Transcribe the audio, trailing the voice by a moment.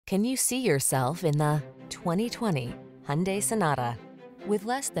Can you see yourself in the 2020 Hyundai Sonata? With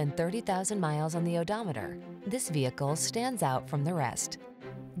less than 30,000 miles on the odometer, this vehicle stands out from the rest.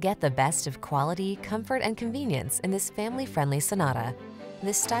 Get the best of quality, comfort, and convenience in this family-friendly Sonata.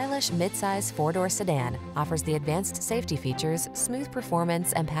 This stylish midsize four-door sedan offers the advanced safety features, smooth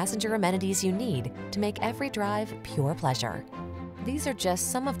performance, and passenger amenities you need to make every drive pure pleasure. These are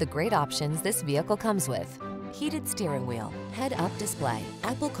just some of the great options this vehicle comes with: heated steering wheel, head-up display,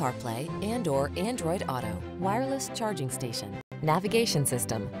 Apple CarPlay and/or Android Auto, wireless charging station, navigation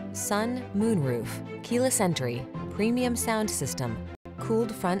system, sun, moon roof, keyless entry, premium sound system,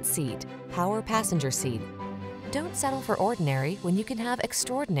 cooled front seat, power passenger seat. Don't settle for ordinary when you can have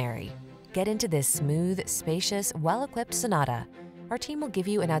extraordinary. Get into this smooth, spacious, well-equipped Sonata. Our team will give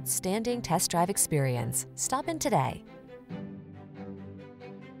you an outstanding test drive experience. Stop in today.